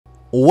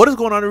What is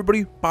going on,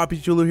 everybody? Poppy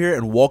Jeweler here,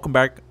 and welcome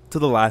back to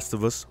The Last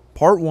of Us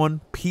Part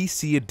 1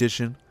 PC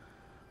Edition.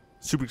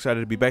 Super excited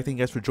to be back. Thank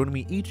you guys for joining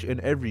me each and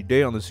every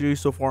day on the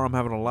series. So far, I'm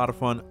having a lot of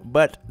fun,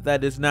 but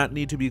that does not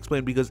need to be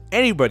explained because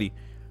anybody,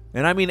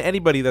 and I mean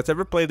anybody that's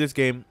ever played this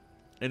game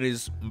and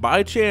is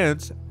by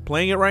chance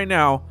playing it right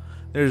now,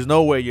 there's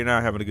no way you're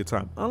not having a good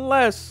time.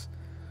 Unless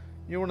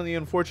you're one of the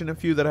unfortunate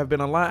few that have been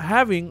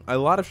having a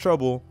lot of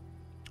trouble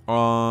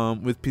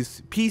with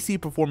PC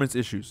performance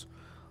issues.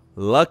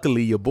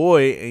 Luckily, your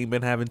boy ain't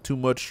been having too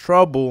much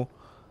trouble.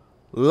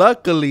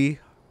 Luckily,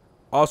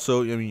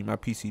 also, I mean, my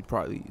PC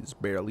probably is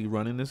barely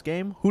running this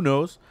game. Who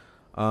knows?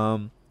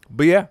 But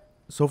yeah,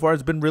 so far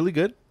it's been really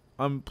good.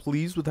 I'm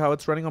pleased with how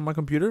it's running on my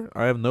computer.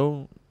 I have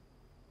no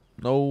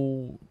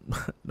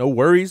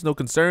worries, no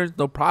concerns,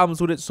 no problems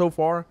with it so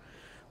far.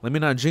 Let me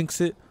not jinx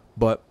it.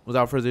 But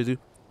without further ado,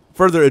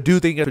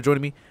 thank you guys for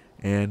joining me,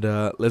 and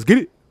let's get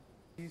it.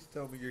 Please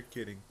tell me you're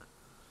kidding.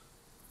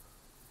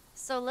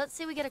 So let's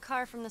say we get a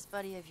car from this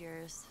buddy of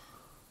yours.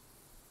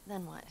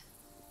 Then what?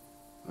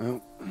 Well,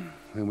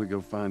 then we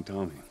go find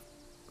Tommy.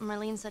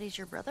 Marlene said he's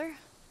your brother?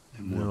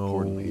 And more No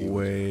importantly, he was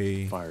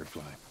way. a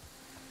Firefly.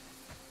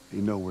 He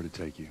know where to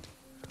take you.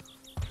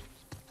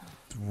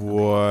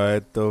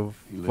 What the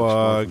He lives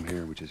far from fuck?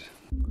 here, which is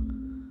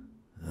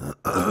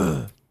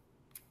What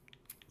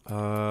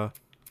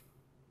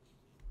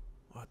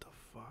the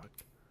fuck?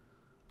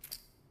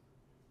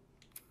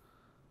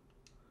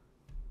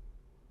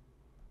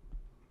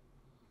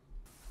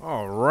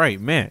 All right,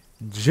 man.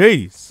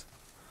 Jeez.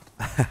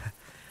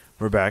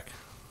 We're back.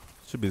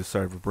 Should be the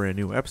start of a brand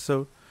new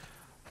episode.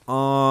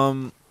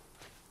 I'm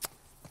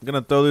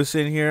gonna throw this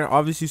in here.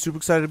 Obviously, super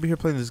excited to be here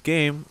playing this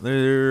game.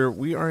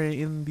 We are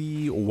in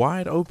the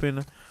wide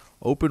open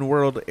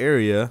world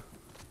area.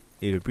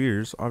 It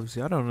appears.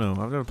 Obviously, I don't know.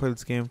 I've never played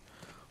this game.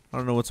 I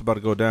don't know what's about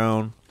to go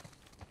down,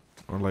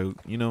 or like,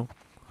 you know,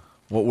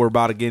 what we're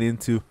about to get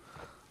into.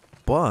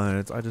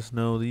 But I just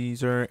know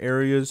these are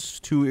areas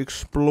to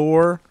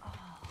explore.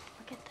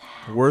 Look at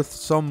that. Worth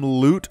some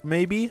loot,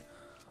 maybe.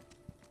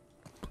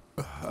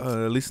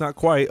 At least not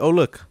quite. Oh,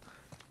 look.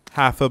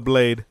 Half a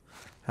blade.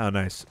 How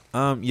nice.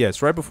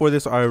 Yes, right before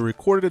this, I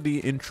recorded the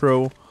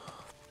intro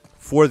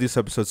for this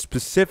episode,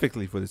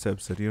 specifically for this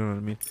episode. You know what I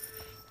mean?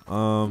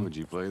 would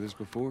you play this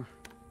before?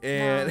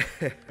 And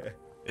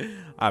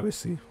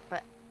obviously.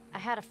 But I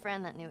had a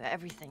friend that knew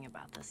everything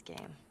about this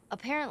game.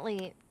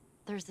 Apparently,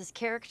 there's this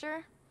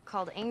character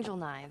called Angel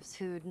Knives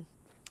who'd...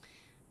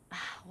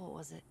 what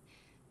was it?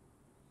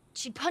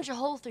 She'd punch a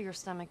hole through your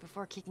stomach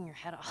before kicking your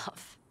head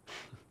off.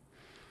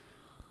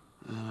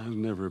 I was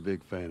never a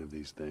big fan of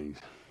these things.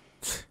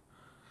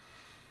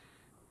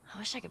 I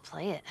wish I could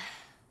play it.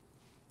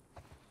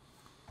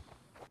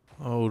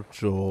 Oh,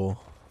 Joel.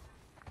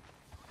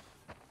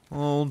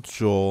 Oh,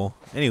 Joel.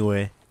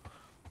 Anyway.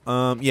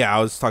 Yeah,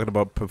 I was talking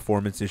about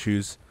performance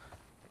issues.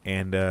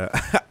 And,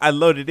 I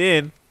loaded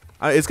in.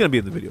 It's going to be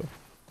in the video.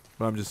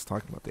 But I'm just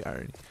talking about the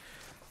irony.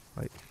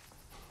 Like,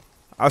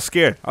 I was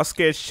scared. I was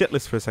scared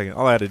shitless for a second.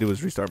 All I had to do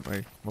was restart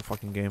my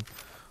fucking game.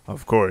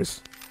 Of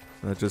course.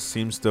 That just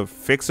seems to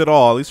fix it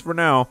all, at least for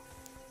now.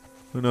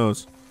 Who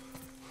knows?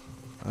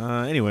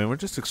 Anyway, we're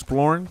just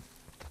exploring.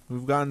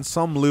 We've gotten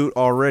some loot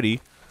already.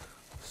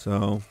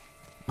 So,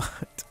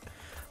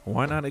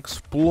 why not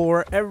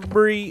explore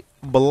every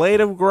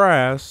blade of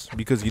grass?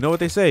 Because you know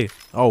what they say.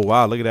 Oh,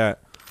 wow, look at that.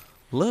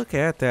 Look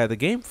at that. The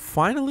game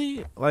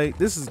finally, like,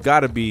 this has got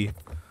to be,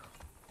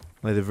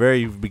 like, the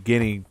very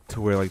beginning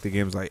to where, like, the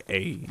game's like,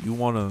 hey, you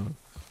want to,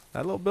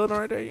 that little building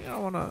right there, you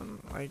want to,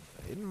 like,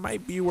 it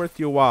might be worth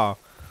your while.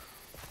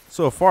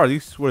 So far,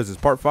 these, what is this,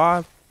 part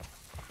 5?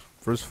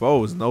 First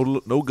foe is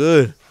no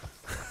good.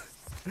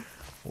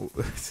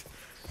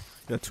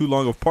 Got too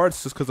long of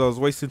parts just because I was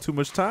wasting too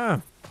much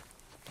time.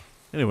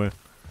 Anyway,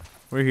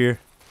 we're here.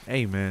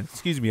 Hey, man.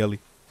 Excuse me, Ellie.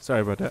 Sorry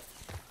about that.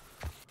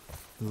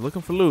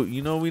 Looking for loot.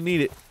 You know we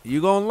need it.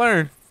 You gonna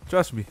learn.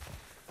 Trust me.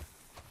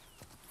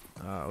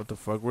 What the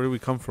fuck? Where did we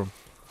come from?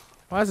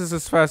 Why is this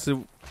as fast as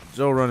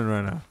Joe running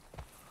right now?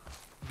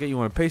 I get you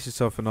want to pace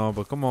yourself and all,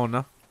 but come on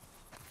now.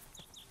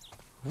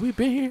 Have we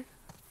been here?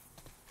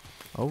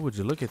 Oh, would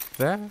you look at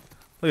that?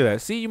 Look at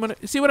that. See, you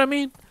see what I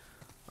mean?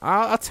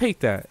 I'll take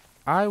that.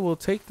 I will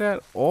take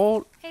that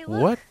all. Hey,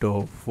 look. What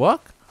the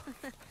fuck?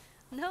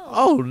 No.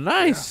 Oh,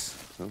 nice.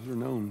 Yeah, those are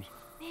gnomes.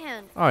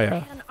 Man, Oh, yeah. they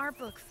had an art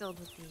book filled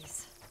with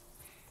these.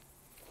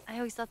 I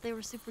always thought they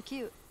were super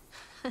cute.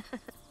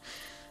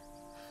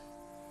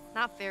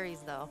 Not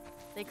fairies, though.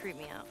 They creep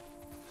me out.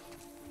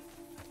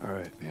 All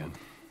right, man.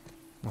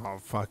 Oh,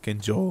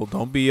 fucking Joel.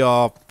 Don't be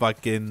all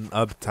fucking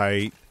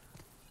uptight.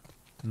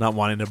 Not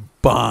wanting to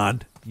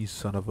bond, you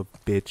son of a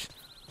bitch.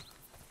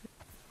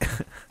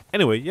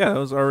 Anyway, yeah, that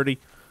was already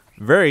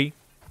very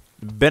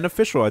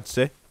beneficial, I'd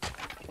say.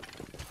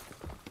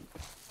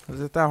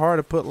 Is it that hard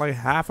to put like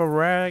half a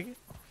rag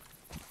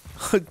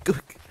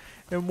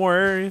in more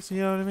areas?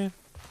 You know what I mean?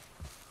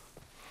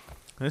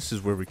 This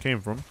is where we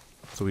came from.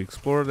 So we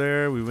explored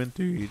there. We went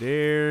through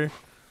there.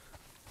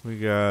 We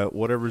got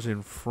whatever's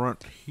in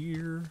front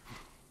here.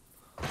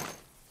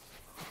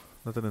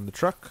 Nothing in the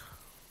truck.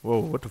 Whoa,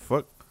 what the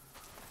fuck?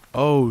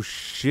 Oh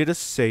shit, a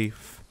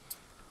safe.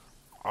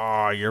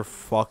 Oh, you're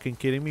fucking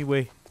kidding me.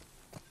 Wait.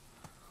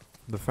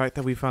 The fact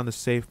that we found the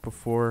safe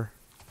before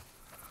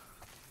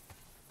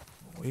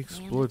we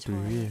explored through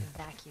Mandatory here.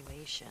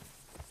 evacuation.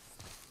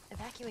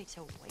 Evacuate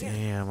to where?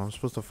 Damn, I'm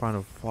supposed to find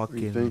a What do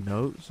you fucking think?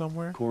 note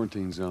somewhere?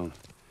 Quarantine zone.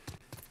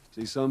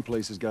 See, some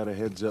places got a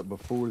heads up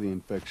before the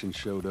infection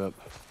showed up.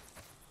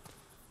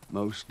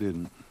 Most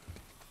didn't.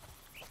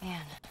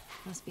 Man,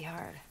 must be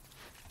hard.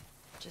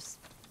 Just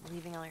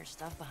leaving all your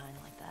stuff behind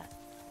like that.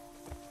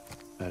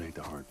 That ain't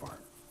the hard part.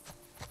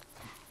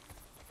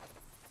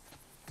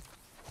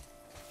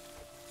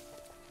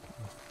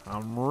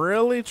 I'm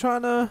really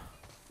trying to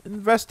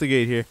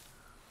investigate here.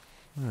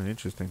 Oh,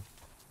 interesting.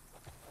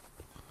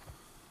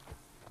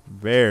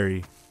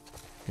 Very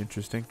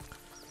interesting.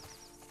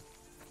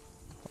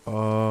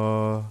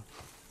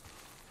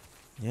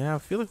 Yeah, I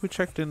feel like we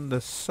checked in the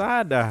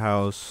side of the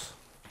house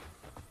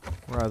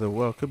rather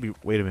well. Could be.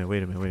 Wait a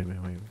minute.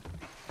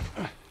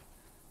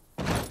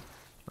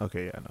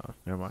 Okay, yeah, no,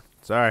 never mind.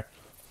 Sorry,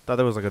 thought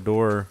there was like a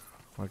door,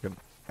 like an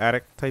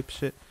attic type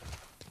shit,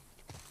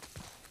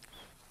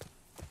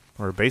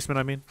 or a basement.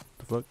 I mean,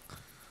 the fuck.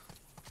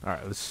 All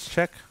right, let's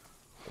check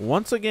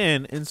once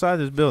again inside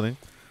this building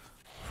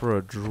for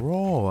a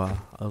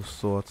drawer of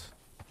sorts.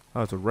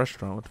 Oh, it's a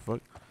restaurant. What the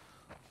fuck?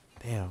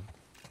 Damn,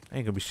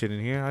 ain't gonna be shit in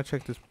here. I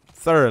checked this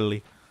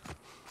thoroughly.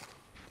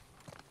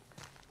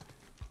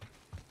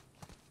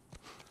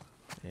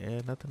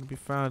 Yeah, nothing to be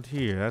found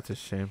here. That's a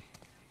shame.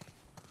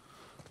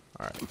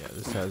 Alright, yeah,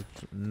 this has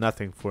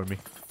nothing for me.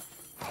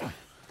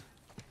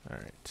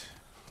 Alright.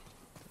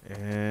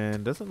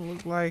 And doesn't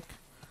look like...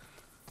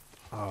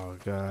 Oh,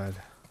 God.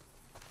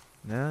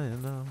 No.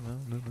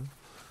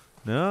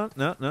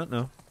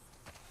 No.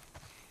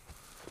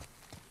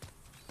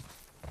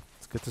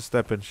 Let's get to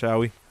stepping, shall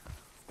we?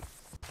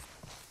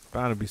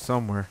 Bound to be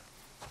somewhere.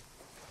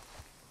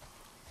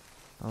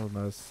 I was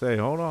about to say,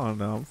 hold on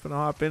now. I'm finna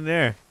hop in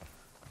there.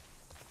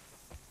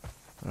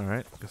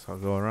 Alright, guess I'll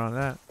go around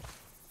that.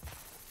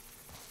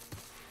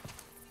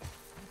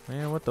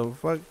 Man, what the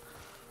fuck?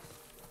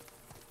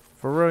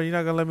 For real, you're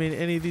not gonna let me in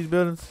any of these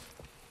buildings?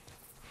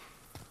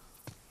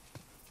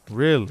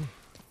 Really?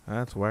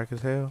 That's whack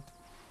as hell.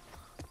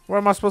 Where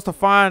am I supposed to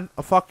find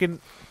a fucking...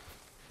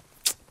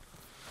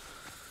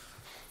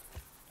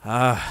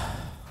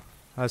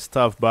 That's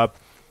tough, Bob.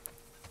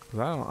 'Cause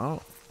I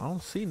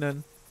don't see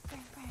nothing.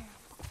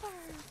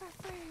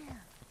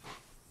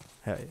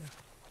 Hell yeah.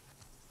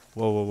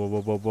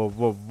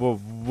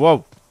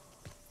 Whoa.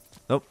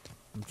 Nope.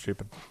 I'm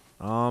tripping.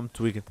 I'm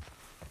tweaking.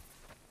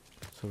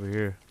 It's over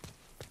here.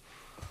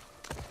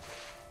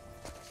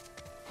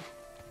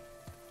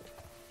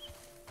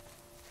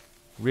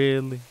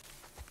 Really?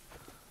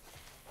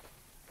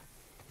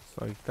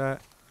 It's like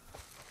that.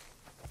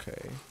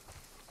 Okay.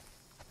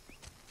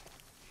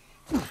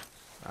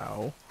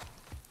 Ow.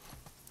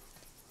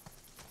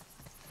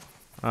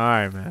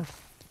 Alright, man.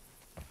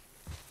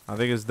 I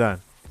think it's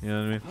done. You know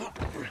what I mean?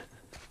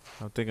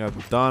 I think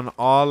I've done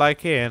all I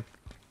can.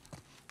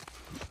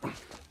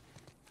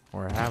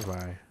 Or have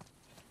I?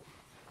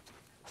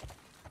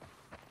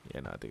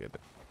 Yeah, no, I think I did.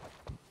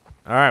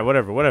 Alright,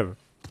 whatever.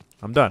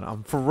 I'm done.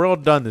 I'm for real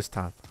done this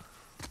time.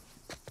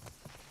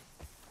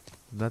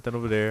 Nothing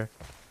over there.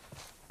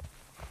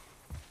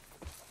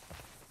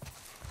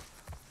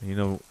 You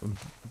know,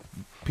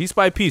 piece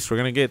by piece, we're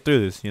gonna get through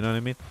this. You know what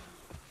I mean?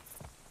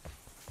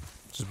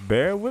 Just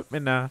bear with me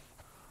now.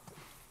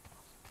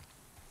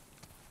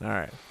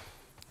 Alright.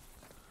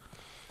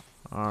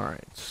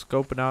 Alright.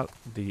 Scoping out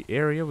the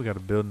area. We got a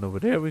building over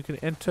there we can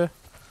enter.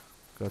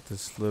 Got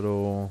this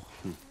little...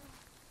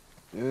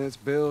 Yeah, it's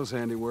Bill's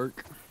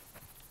handiwork.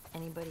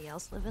 Anybody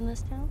else live in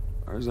this town?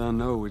 As far as I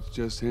know, it's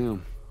just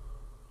him.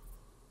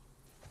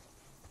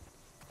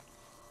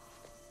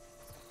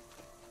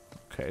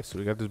 Okay, so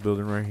we got this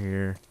building right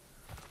here.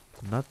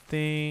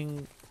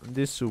 Nothing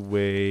this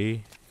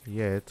way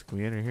yet. Can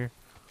we enter here?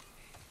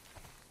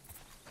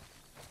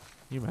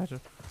 Can you imagine?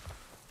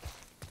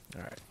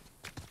 Alright.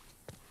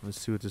 Let's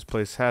see what this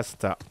place has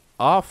to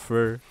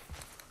offer.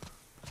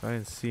 So I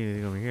didn't see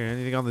anything over here.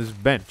 Anything on this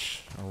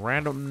bench? A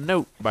random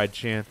note by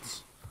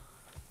chance.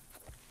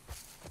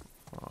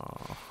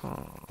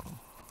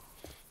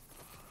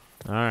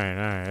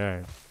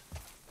 Alright.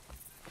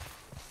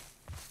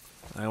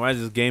 Why is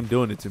this game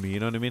doing it to me? You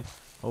know what I mean?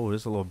 Oh,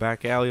 there's a little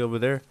back alley over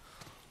there.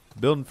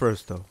 Building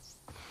first, though.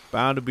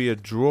 Bound to be a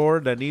drawer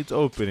that needs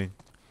opening.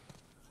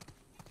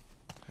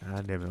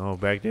 God damn it. Oh,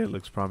 back there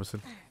looks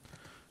promising.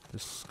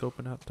 Just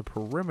scoping out the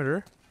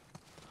perimeter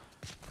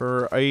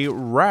for a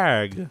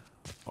rag.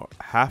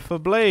 Half a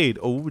blade.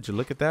 Oh, would you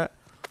look at that?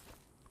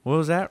 What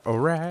was that? A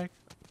rag,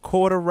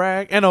 quarter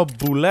rag, and a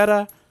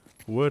buletta.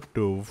 What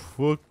the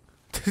fuck?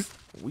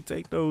 We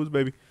take those,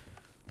 baby.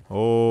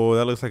 Oh,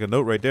 that looks like a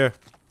note right there.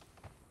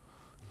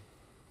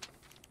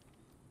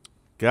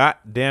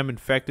 Goddamn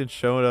infected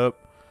showing up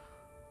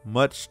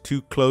much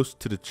too close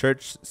to the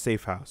church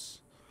safe house.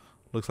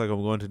 Looks like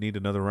I'm going to need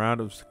another round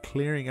of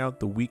clearing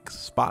out the weak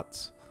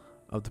spots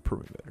of the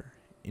perimeter.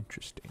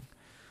 Interesting.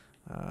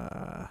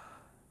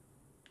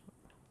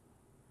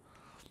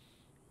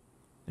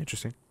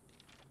 Interesting.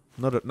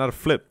 Not a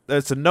flip.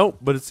 It's a note,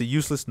 but it's a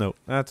useless note.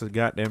 That's a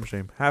goddamn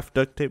shame. Half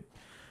duct tape.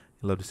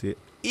 You love to see it.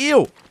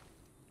 Ew.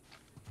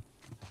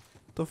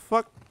 The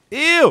fuck?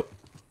 Ew.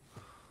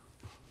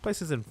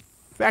 Place is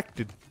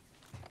infected.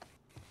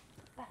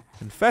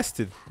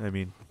 Infested. I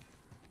mean.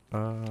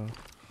 Man,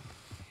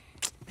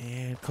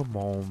 come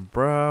on,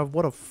 bruh.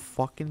 What a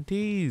fucking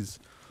tease.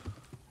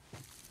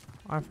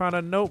 I found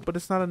a note, but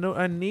it's not a note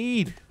I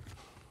need.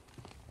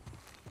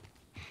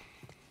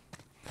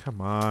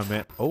 Come on,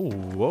 man. Oh,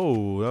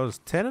 whoa. That was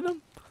 10 of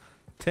them?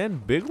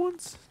 10 big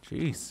ones?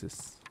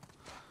 Jesus.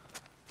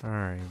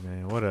 Alright,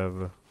 man.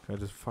 Whatever. I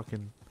just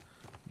fucking...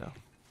 No.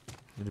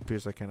 It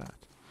appears I cannot.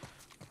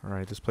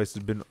 Alright, this place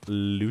has been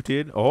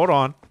looted. Oh, hold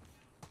on.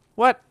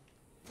 What?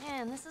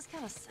 Man, this is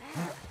kind of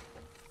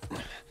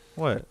sad.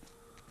 What?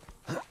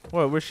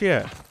 What? Where's she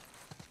at?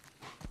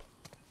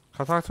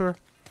 Can I talk to her?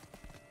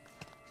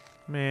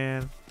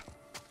 Man.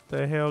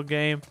 The hell,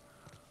 game?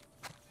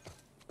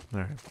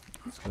 Alright.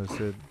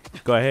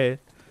 Go ahead.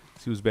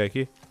 See who's back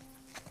here.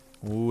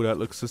 Ooh, that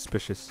looks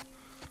suspicious.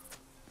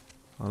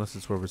 Unless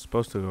it's where we're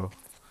supposed to go.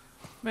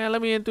 Man,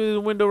 let me in through the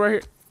window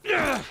right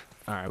here.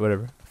 Alright,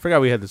 whatever.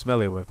 Forgot we had this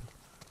melee weapon.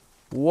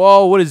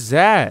 Whoa, what is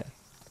that?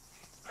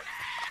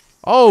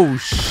 Oh,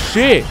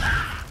 shit.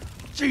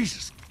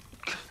 Jesus.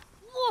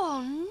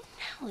 Whoa,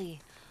 Nelly.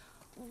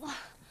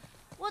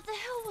 What the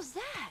hell was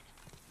that?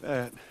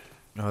 That.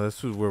 Oh,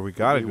 this is where we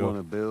gotta go. One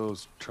of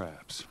Bill's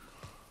traps.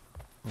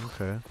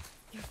 Okay.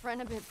 Your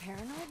friend a bit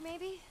paranoid,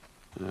 maybe?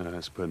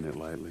 That's putting it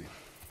lightly.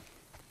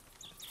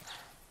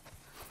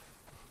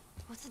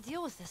 What's the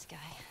deal with this guy?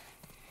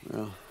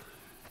 Well,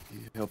 he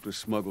helped us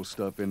smuggle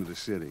stuff into the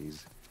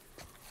cities.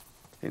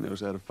 He knows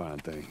how to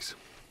find things.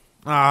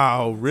 Oh, Let's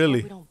hope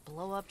really? we don't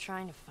blow up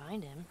trying to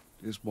find him.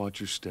 Just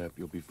watch your step.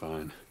 You'll be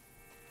fine.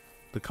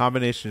 The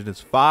combination is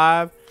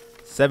 5,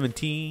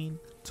 17,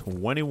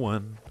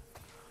 21.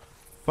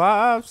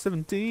 5,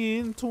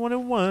 17,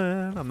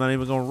 21. I'm not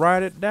even gonna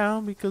write it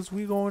down because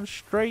we going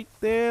straight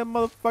there,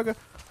 motherfucker.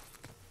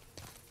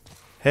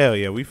 Hell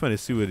yeah, we finna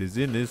see what is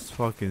in this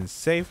fucking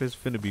safe. It's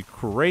finna be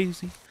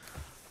crazy.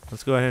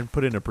 Let's go ahead and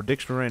put in a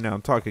prediction right now.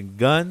 I'm talking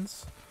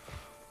guns.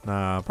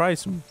 Probably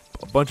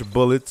a bunch of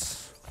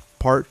bullets,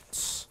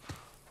 parts,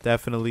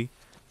 definitely.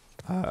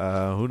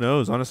 Who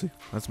knows? Honestly,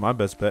 that's my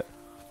best bet.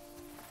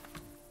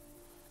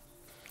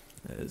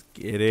 Let's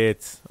get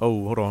it.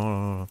 Oh, hold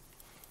on.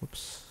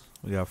 Whoops.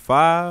 We got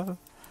 5,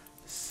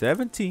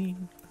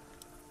 17,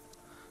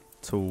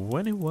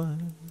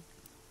 21.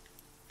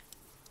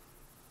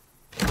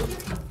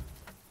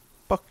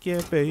 Fuck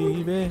yeah,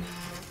 baby.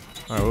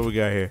 Alright, what we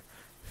got here?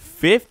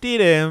 50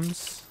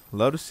 Dems.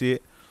 Love to see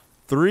it.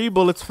 3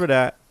 bullets for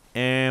that.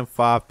 And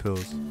 5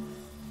 pills.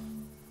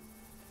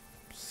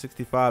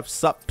 65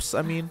 sups,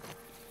 I mean.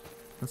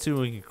 Let's see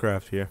what we can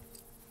craft here.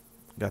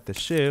 Got the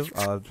shiv.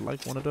 I'd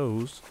like one of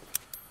those.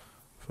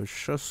 For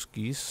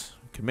shuskies.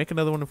 Can make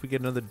another one if we get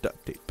another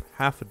duct tape.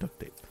 Half a duct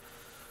tape.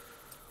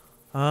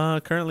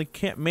 Currently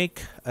can't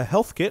make a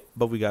health kit,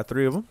 but we got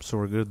 3 of them, so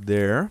we're good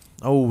there.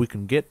 Oh, we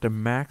can get the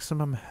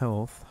maximum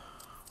health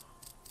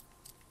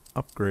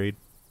upgrade,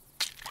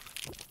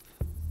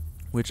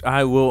 which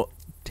I will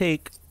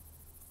take.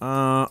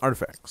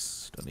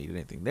 Artifacts. Don't need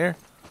anything there.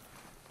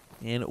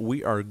 And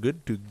we are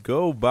good to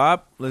go,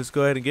 Bob. Let's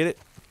go ahead and get it.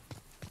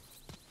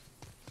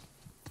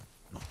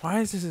 Why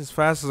is this as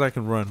fast as I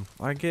can run?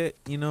 I get,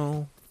 you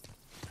know...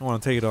 I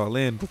want to take it all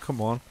in, but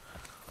come on.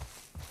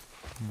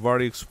 I've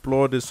already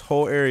explored this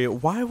whole area.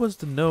 Why was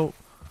the note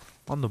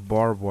on the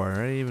barbed wire?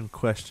 I didn't even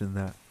question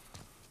that.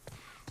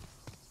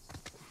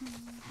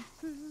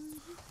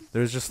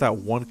 There's just that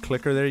one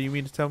clicker there, you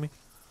mean to tell me?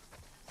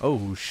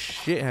 Oh,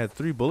 shit. It had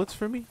 3 bullets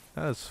for me?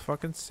 That is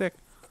fucking sick.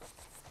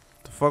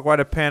 The fuck? Why'd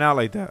it pan out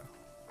like that?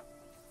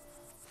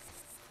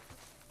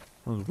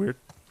 That was weird.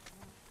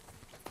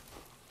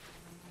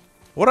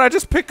 What did I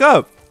just pick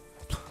up?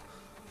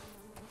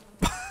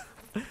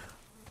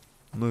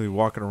 I'm really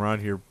walking around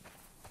here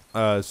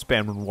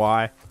spamming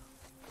Y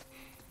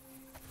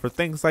for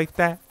things like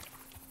that.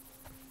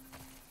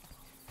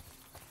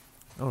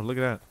 Oh, look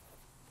at that.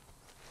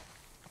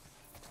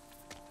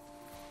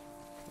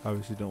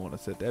 Obviously don't want to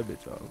set that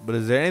bitch off. But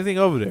is there anything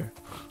over there?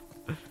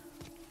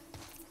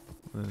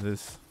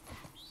 This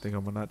think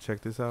I'm gonna not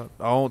check this out?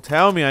 Don't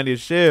tell me I need a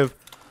shiv.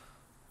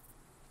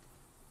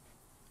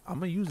 I'm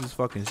gonna use this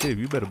fucking shiv.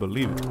 You better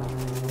believe it.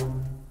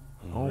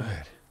 All Oh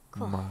right.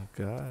 Cool. my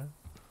god.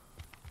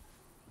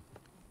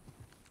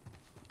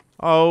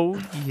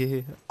 Oh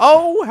yeah.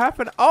 Oh,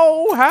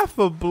 half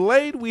a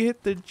blade. We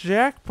hit the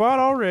jackpot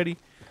already.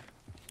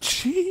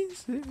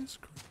 Jesus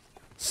Christ.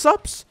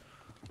 Sups.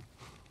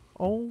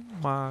 Oh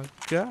my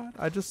god.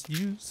 I just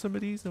used some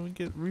of these and we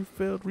get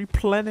refilled,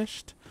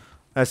 replenished.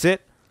 That's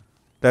it?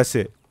 That's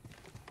it.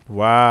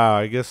 Wow,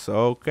 I guess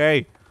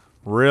okay.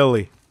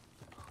 Really?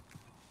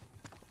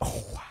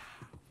 Oh wow.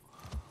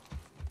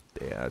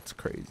 Yeah, that's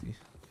crazy.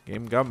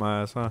 Game got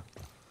my ass, huh?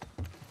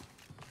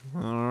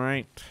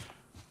 Alright.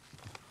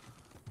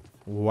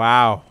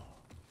 Wow.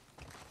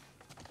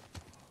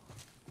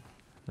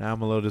 Now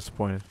I'm a little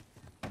disappointed.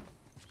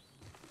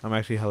 I'm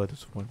actually hella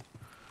disappointed.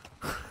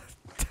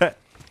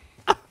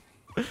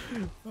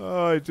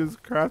 Oh, I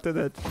just crafted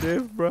that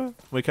shiv, bro.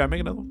 Wait, can I make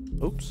another one?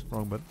 Oops,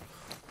 wrong button.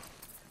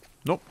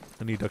 Nope,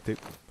 I need duct tape.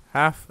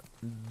 Half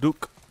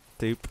duct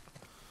tape.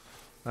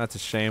 That's a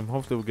shame.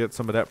 Hopefully we'll get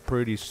some of that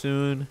pretty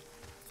soon,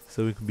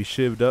 so we can be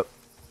shivved up.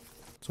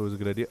 It's always a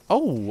good idea.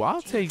 Oh,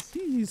 I'll take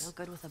these. Feel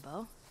good with a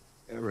bow?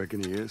 I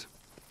reckon he is.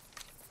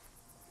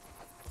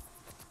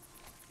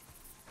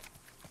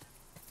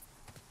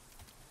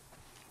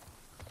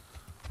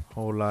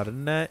 Whole lot of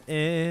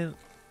netting.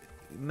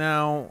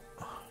 Now,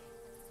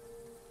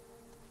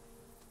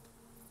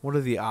 what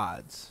are the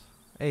odds?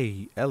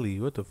 Hey, Ellie,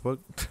 what the fuck?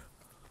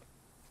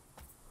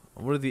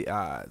 What are the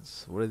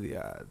odds? What are the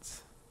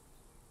odds?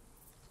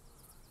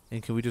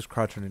 And can we just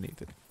crouch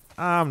underneath it?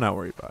 I'm not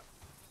worried about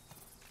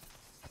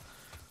it.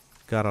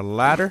 Got a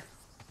ladder.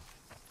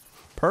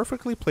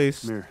 Perfectly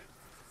placed. Come here.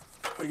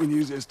 We can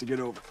use this to get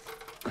over.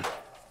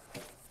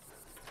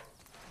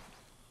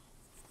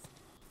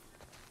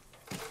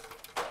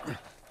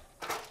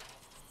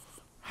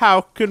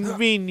 How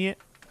convenient.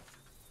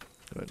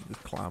 Go ahead and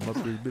just climb up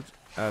this bitch.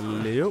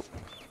 Hello. The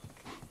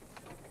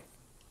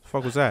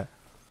fuck was that?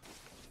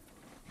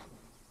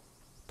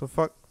 The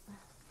fuck?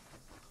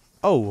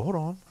 Oh, hold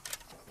on.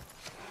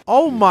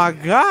 Oh my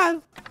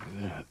god.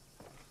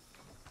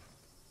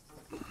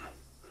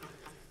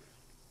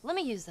 Let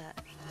me use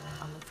that.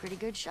 I'm a pretty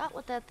good shot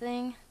with that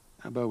thing.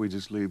 How about we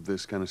just leave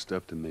this kind of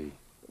stuff to me?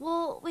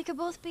 Well, we could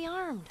both be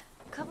armed.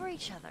 Cover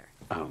each other.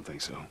 I don't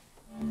think so.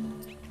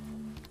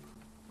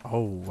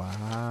 Oh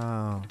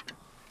wow.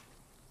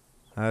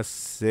 That's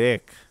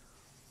sick.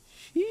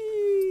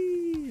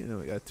 Sheesh. And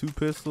we got 2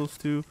 pistols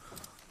too.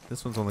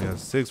 This one's only got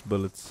 6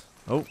 bullets.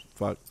 Oh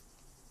fuck.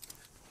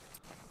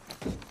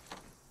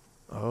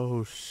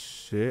 Oh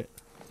shit.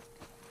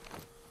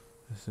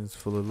 This thing's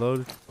fully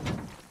loaded.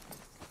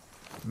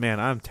 Man,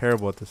 I'm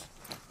terrible at this.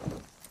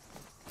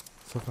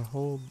 So if I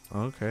hold,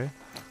 okay.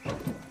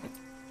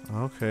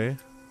 Okay.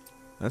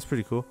 That's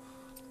pretty cool.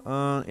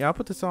 Yeah, I'll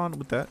put this on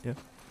with that, yeah.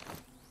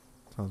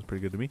 Sounds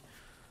pretty good to me.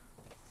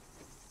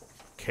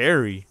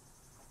 Carry.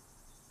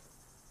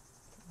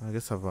 I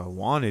guess if I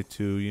wanted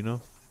to, you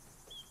know.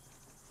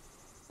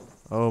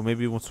 Oh,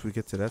 maybe once we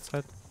get to that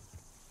side.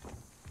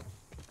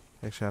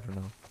 Actually, I don't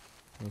know.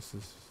 What's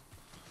this?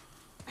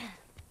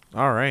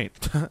 All right.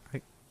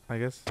 I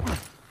guess.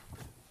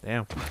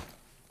 Damn.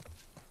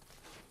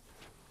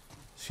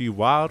 She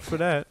wild for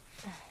that.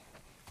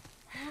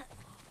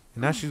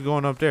 And now she's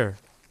going up there.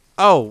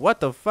 Oh, what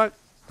the fuck?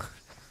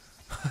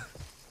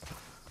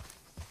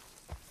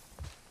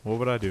 What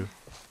would I do?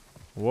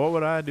 What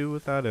would I do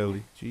without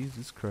Ellie?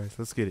 Jesus Christ.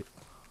 Let's get it.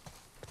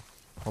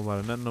 Whole lot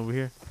of nothing over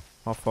here.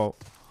 My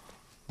fault.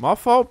 My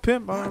fault,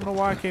 pimp. I don't know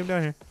why I came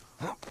down here.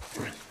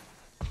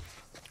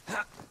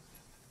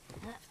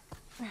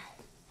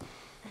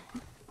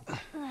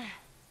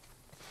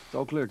 It's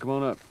all clear. Come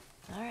on up.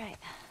 All right.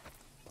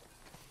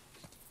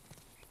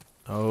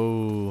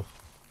 Oh.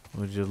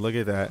 Would you look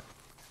at that?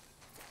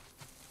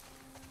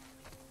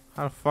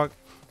 How the fuck?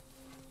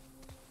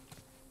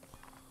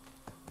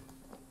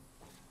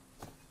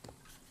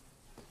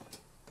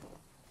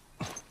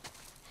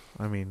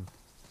 I mean,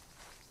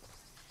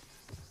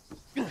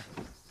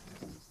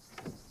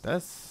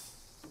 that's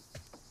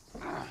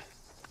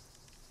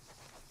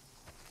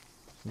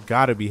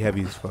gotta be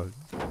heavy as fuck.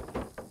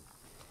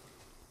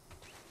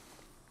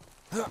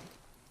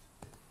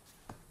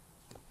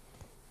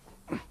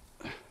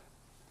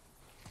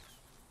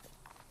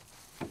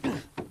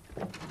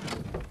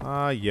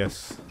 Ah,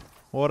 yes.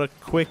 What a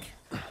quick,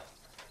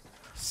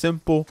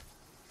 simple,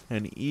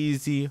 and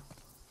easy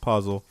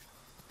puzzle.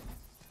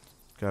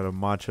 Got a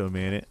macho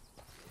man it.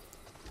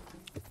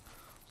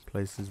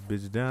 Place this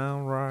bitch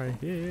down right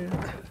here.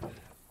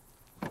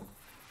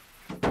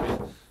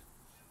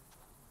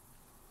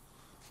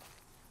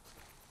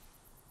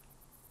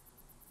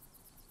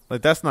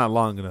 Like, that's not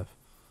long enough.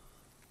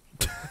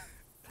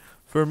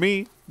 For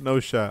me, no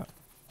shot.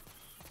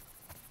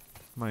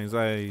 My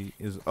anxiety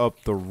is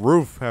up the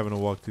roof having to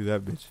walk through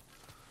that bitch.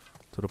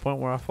 To the point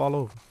where I fall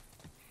over.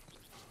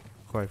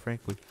 Quite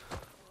frankly.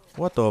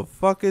 What the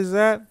fuck is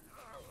that?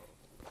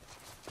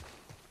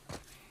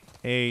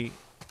 A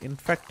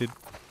infected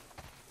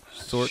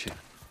sort. Shit.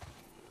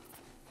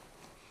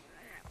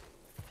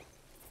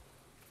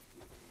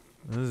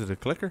 Is it a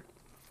clicker?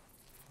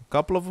 A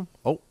couple of them?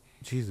 Oh,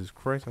 Jesus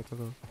Christ. I thought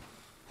that was...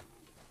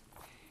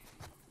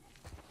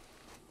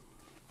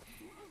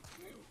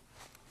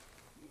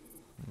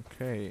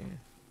 Okay.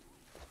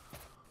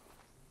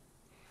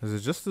 Is it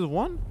just this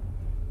one?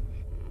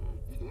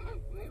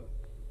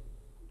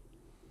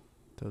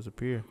 Does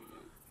appear.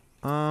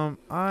 Oh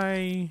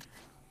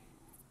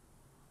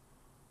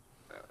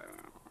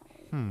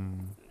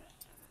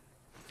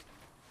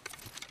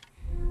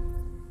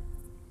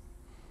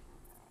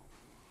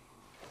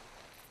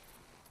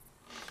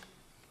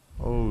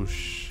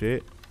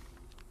shit.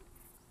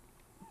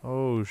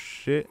 Oh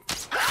shit.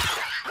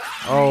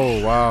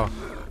 Oh wow.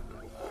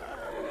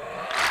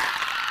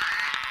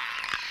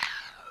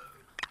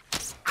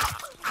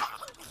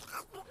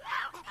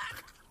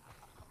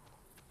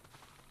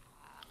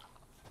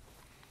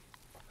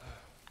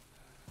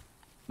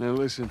 Now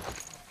listen.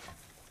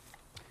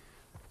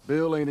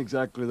 Bill ain't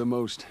exactly the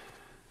most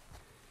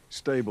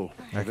stable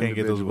I of can't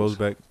get those individuals.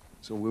 bows back.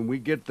 So when we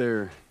get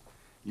there,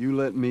 you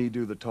let me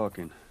do the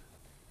talking.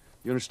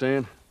 You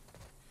understand?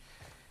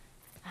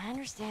 I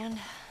understand.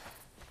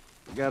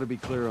 You gotta be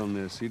clear on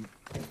this. He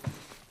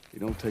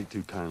don't take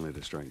too kindly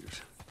to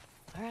strangers.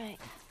 All right.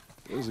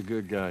 Bill's a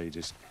good guy. He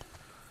just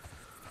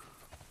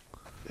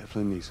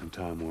definitely needs some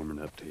time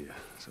warming up to you.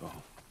 So.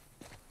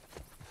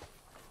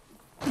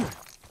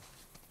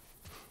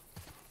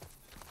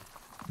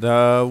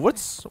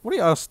 What are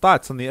y'all's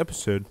thoughts on the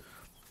episode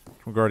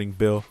regarding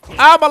Bill?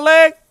 Ah, my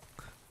leg!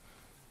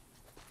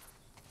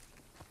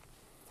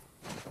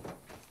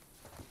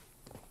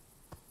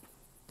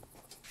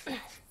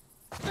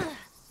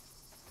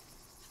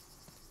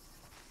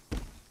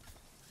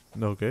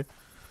 Okay.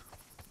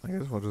 I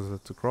guess we'll just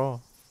have to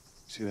crawl.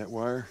 See that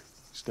wire?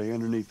 Stay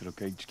underneath it,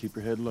 okay? Just keep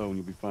your head low and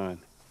you'll be fine.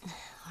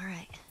 All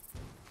right.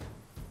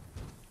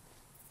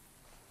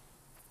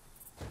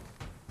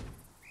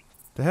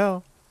 The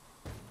hell?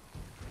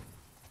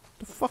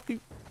 The fuck you?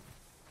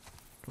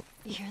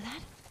 You hear that?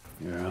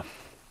 Yeah.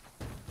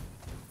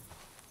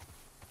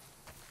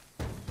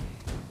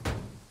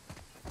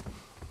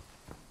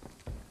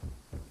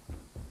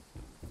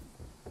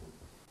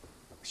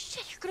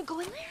 Shit, you're gonna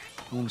go in there?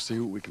 I want to see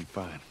what we can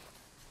find.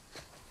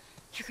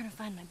 You're gonna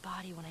find my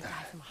body when I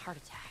die from a heart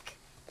attack.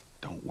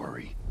 Don't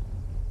worry.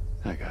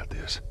 I got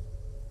this.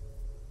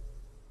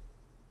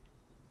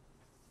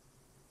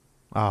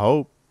 I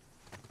hope.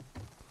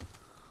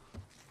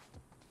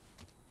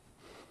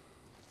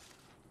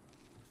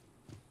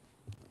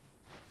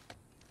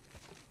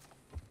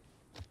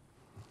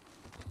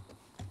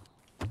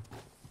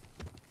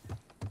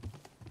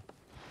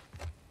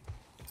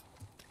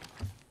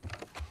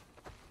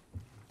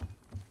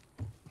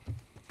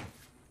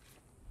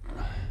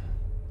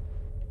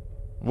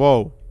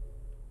 Whoa.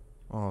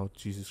 Oh,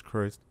 Jesus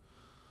Christ.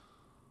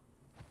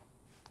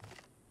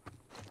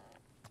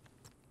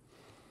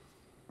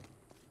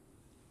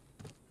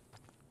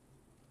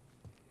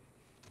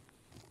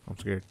 I'm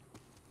scared.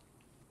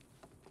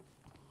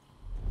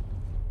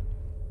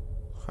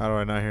 How do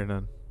I not hear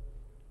none?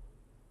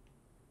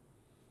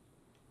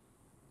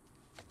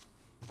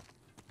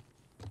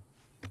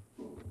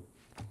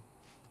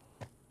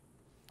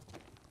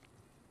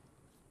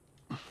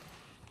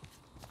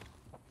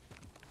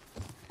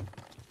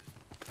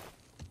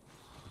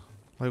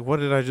 Like,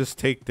 what did I just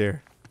take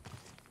there?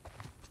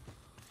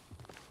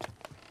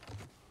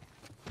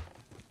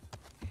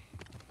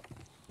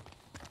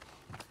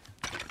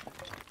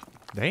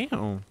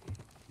 Damn.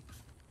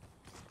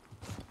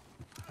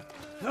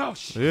 Oh,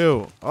 shit.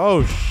 Ew.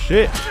 Oh,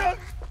 shit.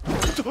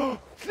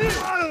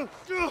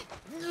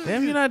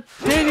 Damn, you're not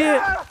dead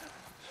yet. That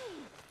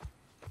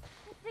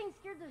thing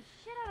scared the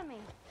shit out of me.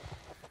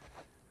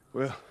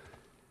 Well,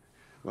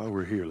 while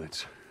we're here,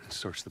 let's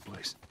search the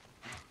place.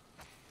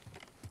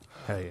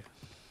 Hell yeah.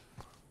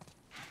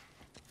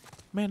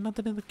 Man,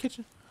 nothing in the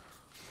kitchen.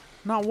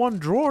 Not one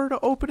drawer to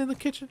open in the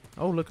kitchen.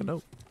 Oh, look, a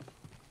note.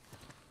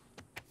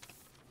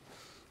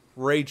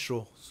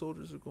 Rachel.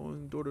 Soldiers are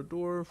going door to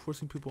door,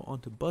 forcing people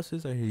onto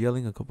buses. I hear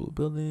yelling a couple of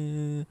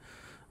buildings.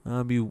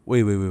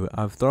 Wait.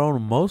 I've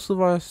thrown most of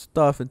our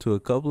stuff into a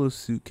couple of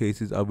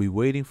suitcases. I'll be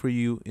waiting for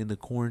you in the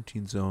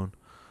quarantine zone.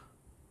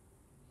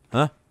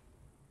 Huh?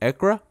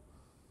 Ekra?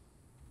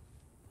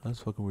 That's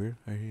fucking weird.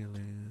 I hear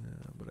yelling,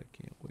 but I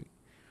can't wait.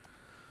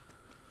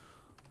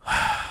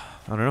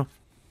 I don't know.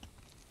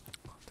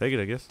 Take it,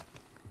 I guess.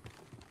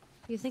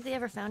 You think they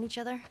ever found each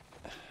other?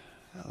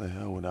 How the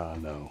hell would I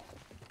know?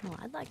 Well,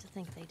 I'd like to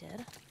think they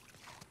did.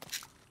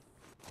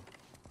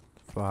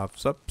 5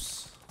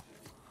 sups.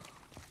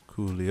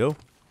 Coolio.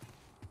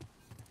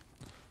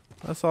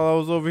 That's all I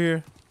was over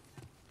here.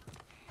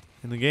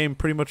 And the game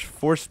pretty much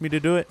forced me to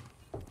do it.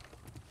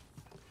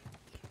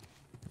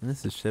 And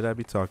this is shit I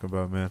be talking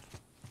about, man.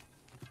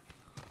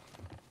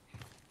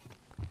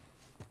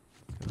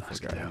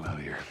 Let's get the hell out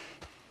of here.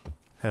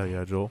 Hell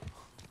yeah, Joel.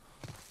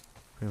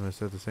 Pretty much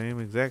said the same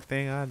exact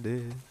thing I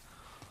did.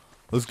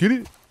 Let's get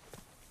it.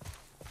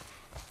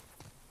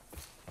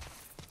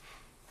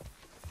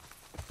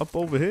 Up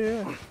over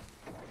here.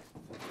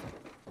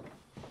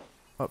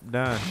 Up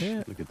down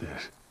here. Look at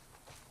this.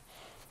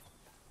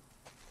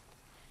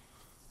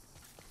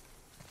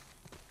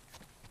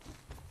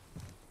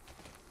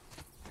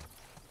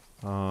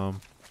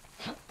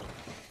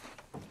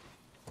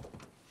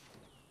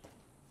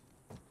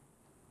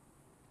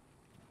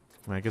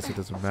 I guess it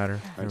doesn't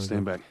matter. All right,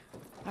 stand back.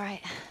 All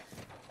right.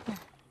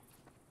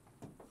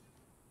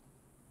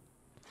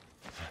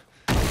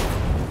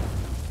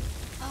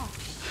 Oh,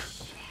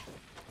 shit.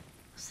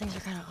 Those things are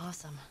kind of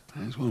awesome.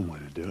 That's one way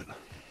to do it.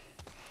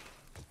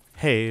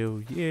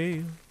 Hell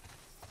yeah.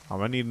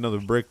 I need another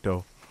brick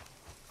though.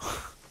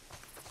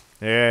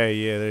 Yeah,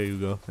 there you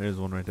go. There's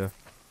one right there.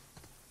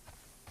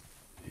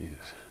 Yes.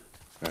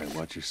 All right,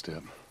 watch your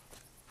step.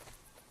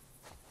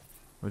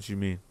 What you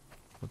mean?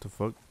 What the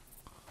fuck?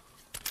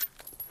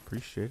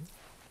 Appreciate it.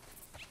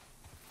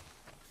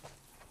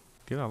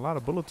 Getting a lot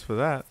of bullets for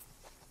that.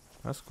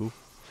 That's cool.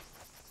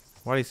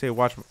 Why do you say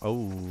watch?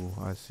 Oh,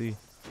 I see.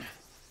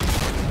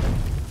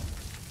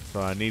 So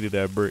I needed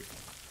that brick.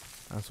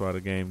 That's why the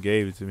game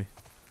gave it to me.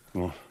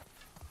 Well,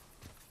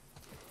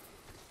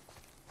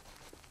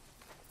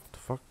 The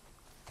fuck?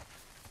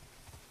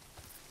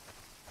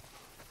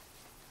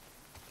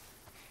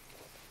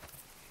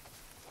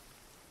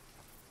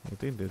 I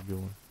think that's a good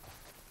one.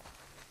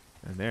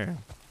 And there.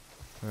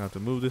 I have to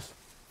move this.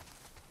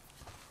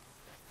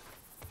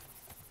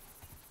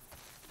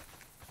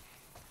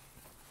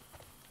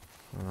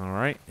 All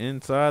right,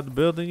 inside the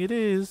building it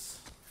is.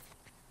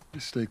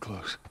 just stay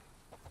close.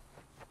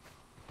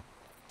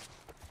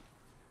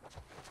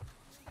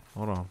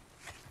 Hold on.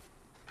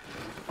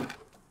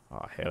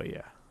 Oh, hell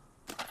yeah.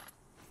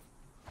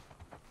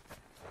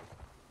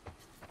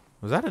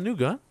 Was that a new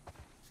gun?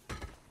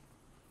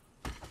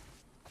 Am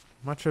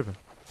I tripping?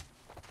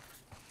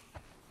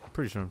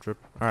 Pretty sure I'm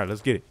tripping. All right,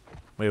 let's get it.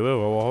 Wait,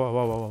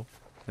 whoa.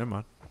 Never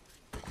mind.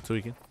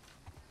 Tweaking.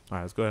 All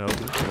right, let's go ahead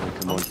and open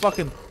it. I'm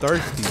fucking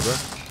thirsty, bro.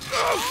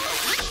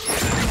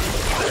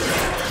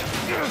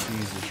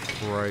 Jesus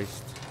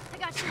Christ. I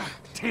got you.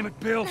 Damn it,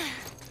 Bill.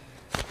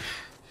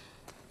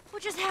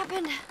 What just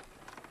happened?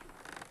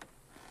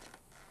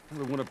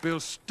 Another one of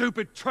Bill's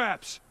stupid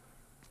traps.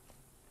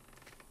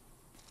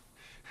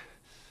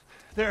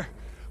 There,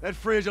 that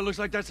fridge, it looks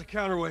like that's a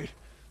counterweight.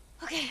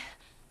 Okay.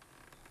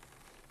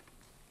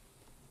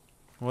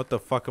 What the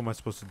fuck am I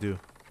supposed to do?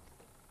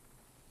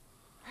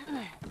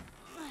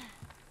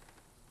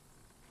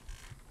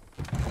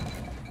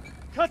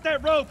 Cut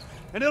that rope,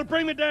 and it'll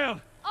bring me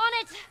down. On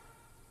it!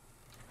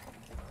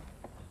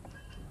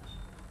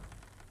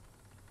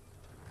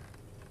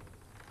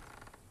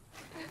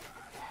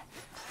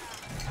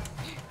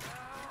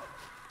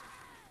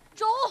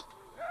 Joel!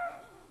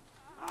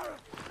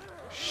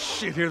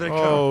 Shit, here they come.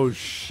 Oh,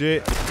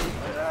 shit.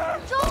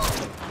 Joel!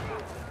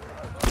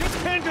 Get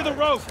pinned to the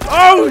rope.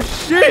 Oh,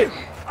 shit.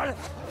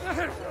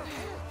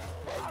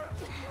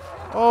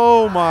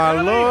 Oh, my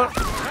Lord.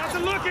 How's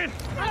it looking?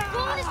 I'm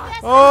going as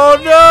fast Oh,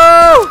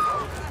 no.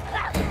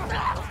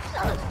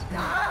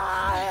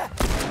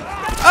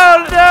 Oh,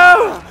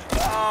 no.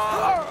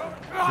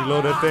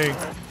 Reload that thing.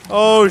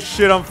 Oh,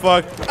 shit, I'm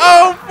fucked.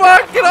 Oh,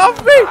 fuck, get off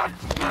me.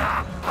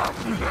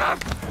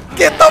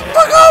 Get the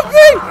fuck off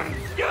me.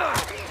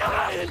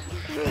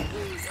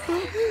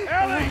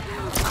 Ellie!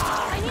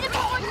 I need a bit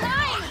more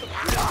time!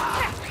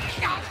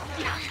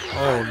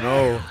 Oh,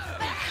 no.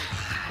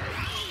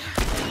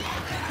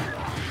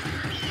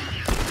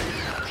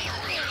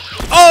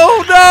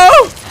 Oh, no.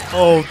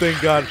 Oh,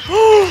 thank God.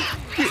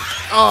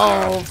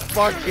 Oh,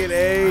 fucking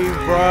A,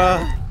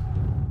 bruh.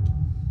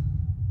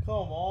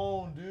 Come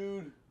on,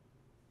 dude.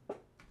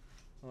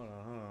 Hold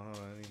on.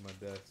 I need my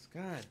desk.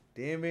 God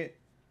damn it.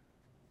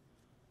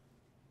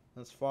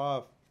 That's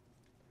 5.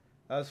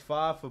 That's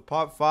 5 for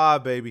part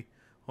 5, baby.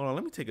 Hold on,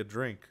 let me take a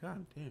drink.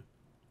 God damn.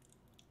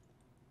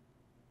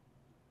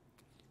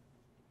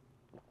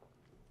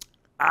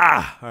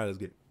 Ah! All right, let's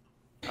get it.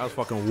 That was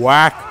fucking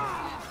whack.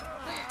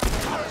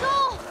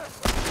 Joel!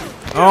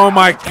 Oh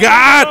my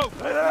God!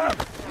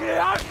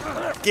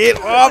 Get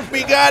off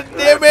me, God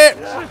damn it!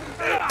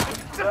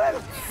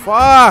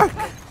 Fuck!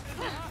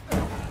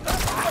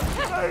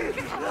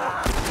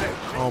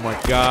 Oh my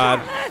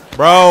God,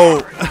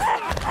 bro!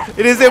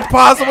 It is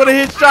impossible to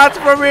hit shots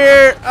from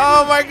here.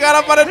 Oh my God,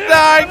 I'm about to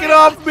die. Get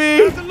off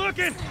me! How's it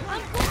looking?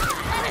 I'm going as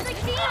fast as I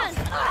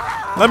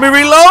can! Let me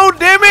reload,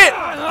 damn it!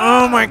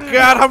 Oh my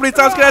God, how many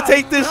times can I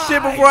take this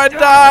shit before I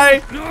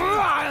die?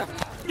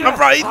 I'm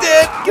probably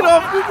dead. Get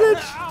off me,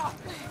 bitch!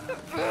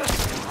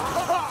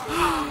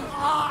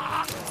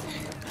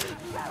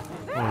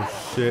 Oh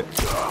shit.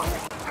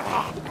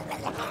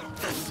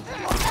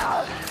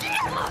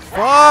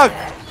 Fuck!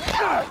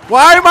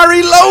 Why am I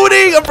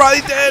reloading? I'm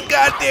probably dead.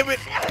 God damn it.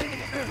 I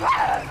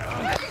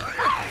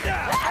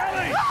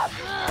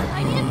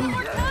need a bit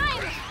more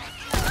time!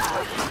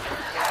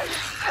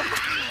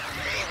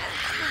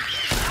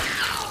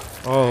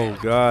 Oh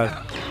God.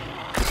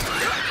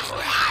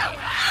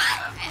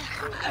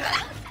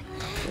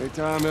 Take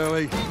time,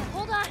 Ellie.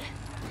 Hold on.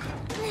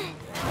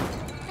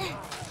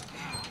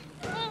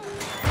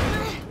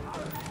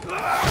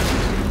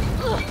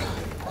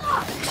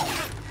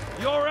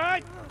 You all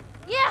right?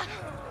 Yeah!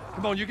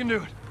 Come on, you can do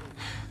it.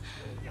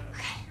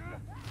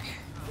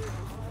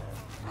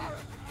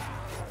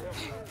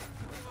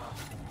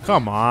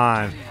 Come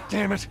on.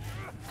 Damn it.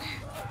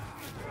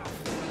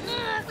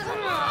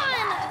 Come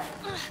on!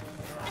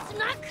 It's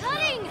not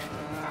cutting!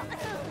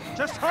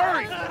 Just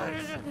hurry.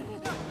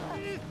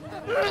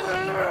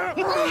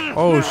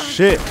 Oh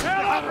shit.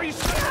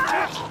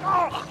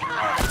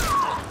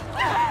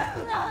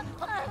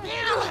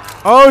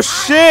 Oh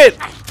shit.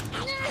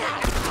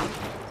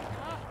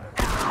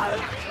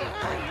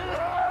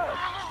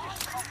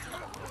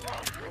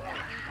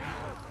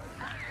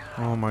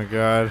 Oh my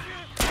God.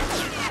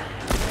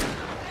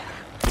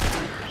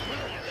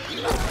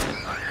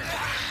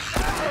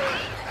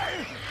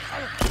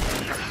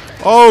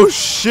 Oh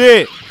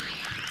shit.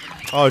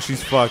 Oh,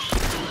 she's fucked.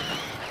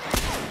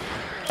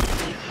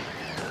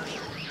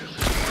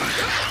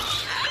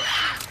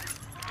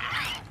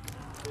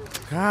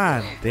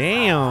 God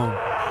damn.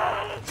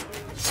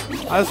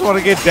 I just want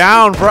to get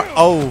down, bro.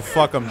 Oh,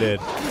 fuck, I'm dead.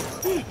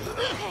 Oh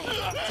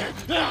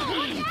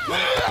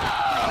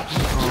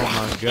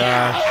my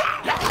god.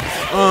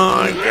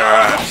 Oh my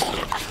god.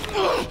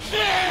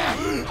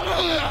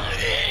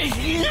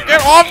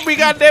 Get off me,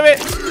 goddammit!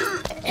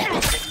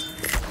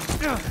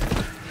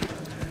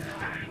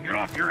 Get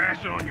off your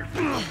ass on your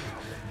feet.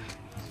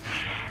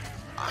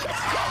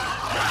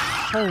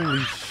 Holy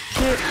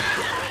shit.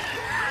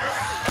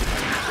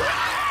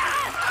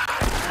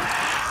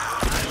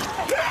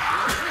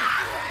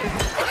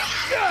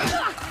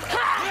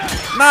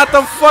 Not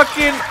the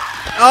fucking...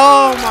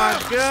 Oh my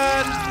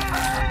god.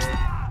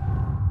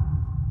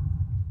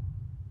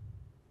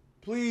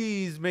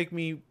 Please make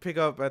me pick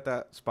up at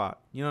that spot.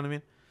 You know what I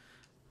mean?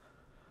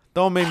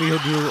 Don't make me do...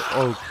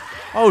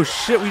 Oh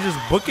shit, we just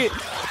book it?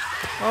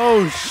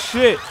 Oh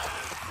shit.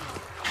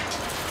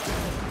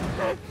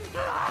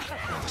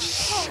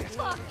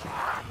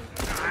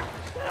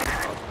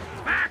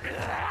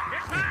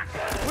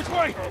 Which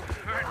way?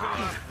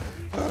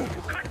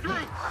 Cut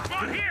through.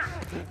 Come on here.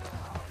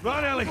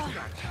 Run, Ellie.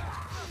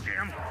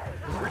 Damn.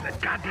 Where's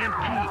that goddamn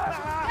key?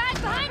 Guys,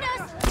 behind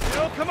us!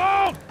 Bill, come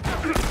on.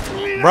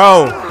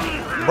 Bro.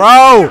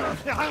 Bro.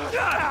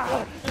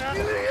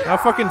 Did I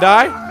fucking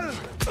die?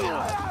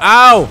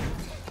 Ow.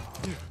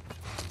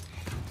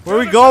 Where are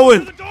we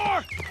going? The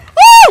door.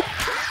 Woo!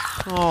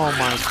 Oh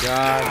my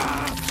god.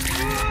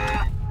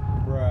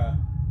 Bruh.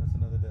 That's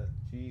another death.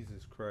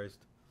 Jesus Christ.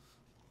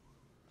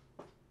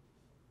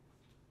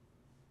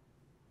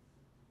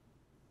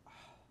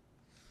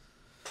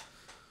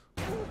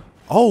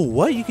 Oh,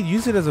 what? You can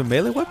use it as a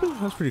melee weapon?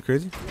 That's pretty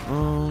crazy.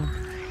 Oh,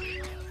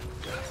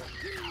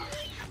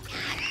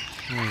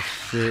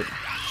 shit.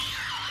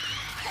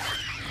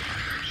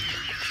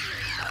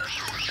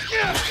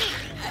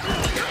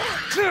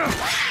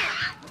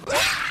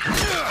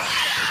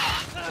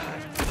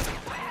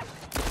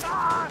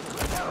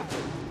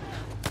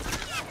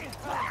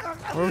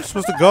 Where are we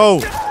supposed to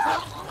go?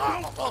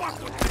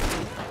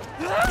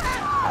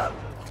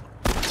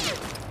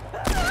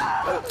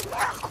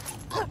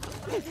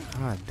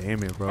 God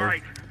damn it, bro. All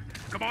right.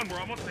 Come on, we're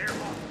almost there.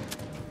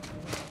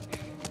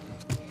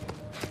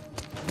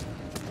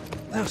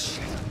 Oh,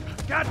 shit.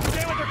 God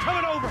damn it, they're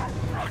coming over.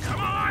 Oh,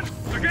 come on.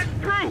 They're getting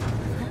through.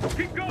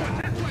 Keep going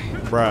this way.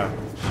 Bruh.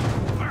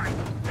 All right.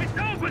 It's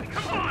open.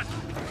 Come on.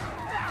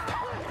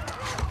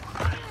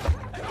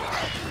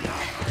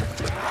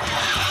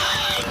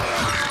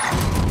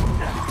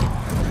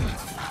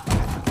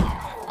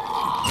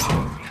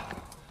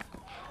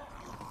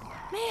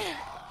 Man,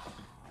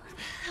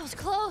 that was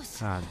close.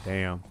 God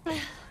damn.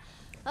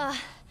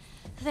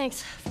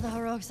 Thanks for the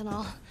heroics and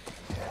all.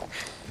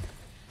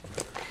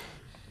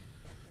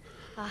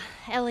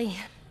 Ellie.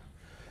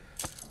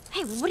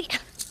 Hey, what are you...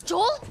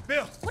 Joel?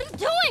 Bill. What are you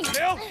doing?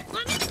 Bill.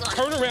 Let me go.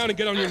 Turn around and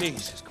get on your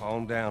knees. Just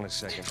calm down a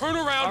second. Turn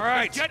around. All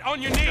right. And get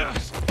on your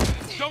knees.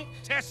 Don't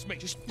test me.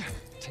 Just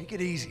take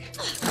it easy.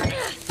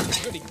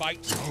 Any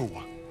bites?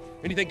 Oh.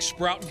 Anything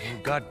sprouting? Oh,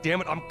 God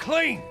damn it, I'm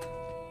clean.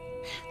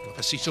 If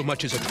I see so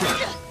much as a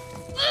twitch.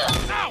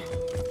 Ow!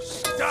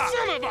 Stop.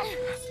 Son of a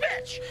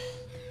bitch!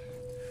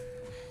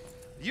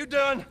 You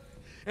done?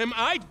 Am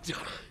I done?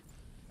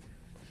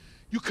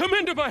 You come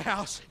into my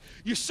house.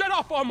 You set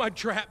off all my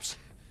traps.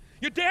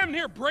 You damn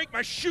near break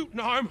my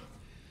shooting arm.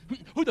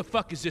 Who the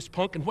fuck is this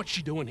punk and what's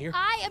she doing here?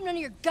 I am none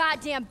of your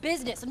goddamn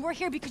business, and we're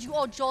here because you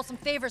owe Joel some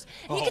favors.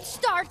 And you can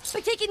start by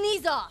taking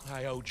these off.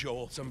 I owe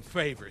Joel some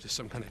favors. Is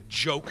some kind of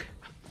joke?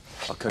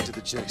 I'll cut to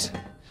the chase.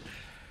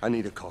 I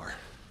need a car.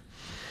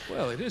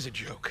 Well, it is a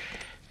joke.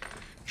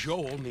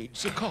 Joel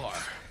needs a car.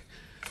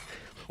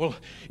 Well,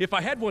 if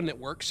I had one that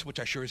works, which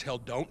I sure as hell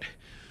don't,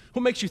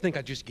 what makes you think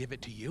I'd just give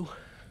it to you?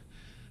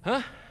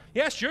 Huh?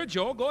 Yeah, sure,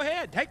 Joel, go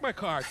ahead. Take my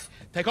car.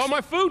 Take all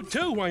my food,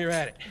 too, while you're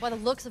at it. By the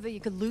looks of it, you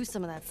could lose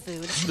some of that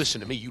food. Listen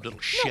to me, you little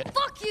shit. No,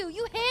 fuck you!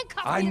 You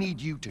handcuffed me. I need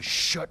you to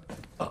shut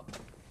up.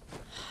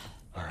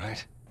 All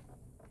right?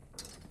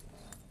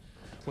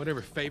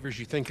 Whatever favors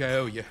you think I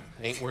owe you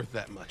ain't worth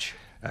that much.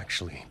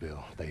 Actually,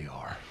 Bill, they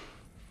are.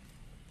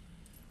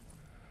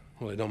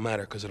 Well, it don't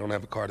matter, because I don't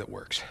have a car that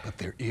works. But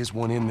there is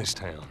one in this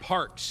town.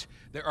 Parts.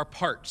 There are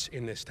parts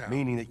in this town.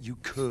 Meaning that you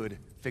could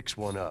fix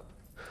one up.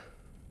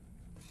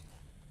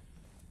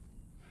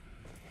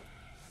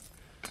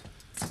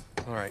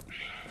 All right.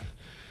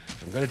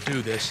 If I'm gonna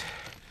do this,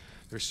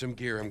 there's some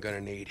gear I'm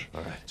gonna need.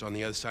 All right. It's on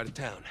the other side of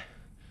town.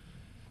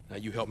 Now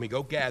you help me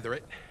go gather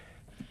it,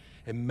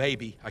 and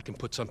maybe I can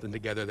put something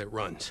together that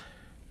runs.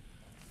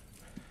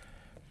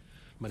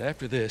 But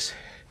after this,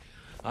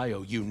 I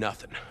owe you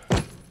nothing.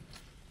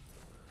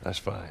 That's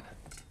fine.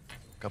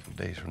 A couple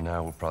days from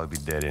now, we'll probably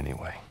be dead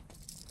anyway.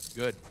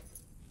 Good.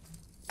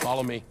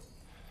 Follow me.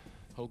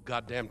 Whole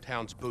goddamn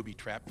town's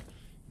booby-trapped.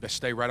 Best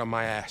stay right on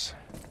my ass.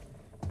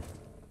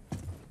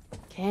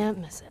 Can't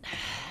miss it.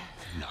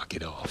 Knock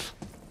it off.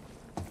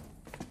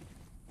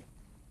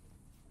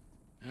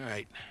 All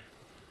right.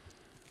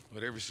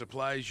 Whatever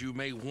supplies you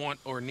may want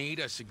or need,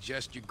 I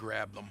suggest you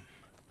grab them.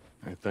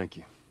 All right, thank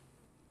you.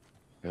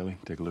 Ellie,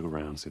 take a look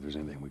around, see if there's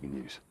anything we can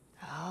use.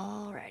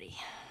 Alrighty.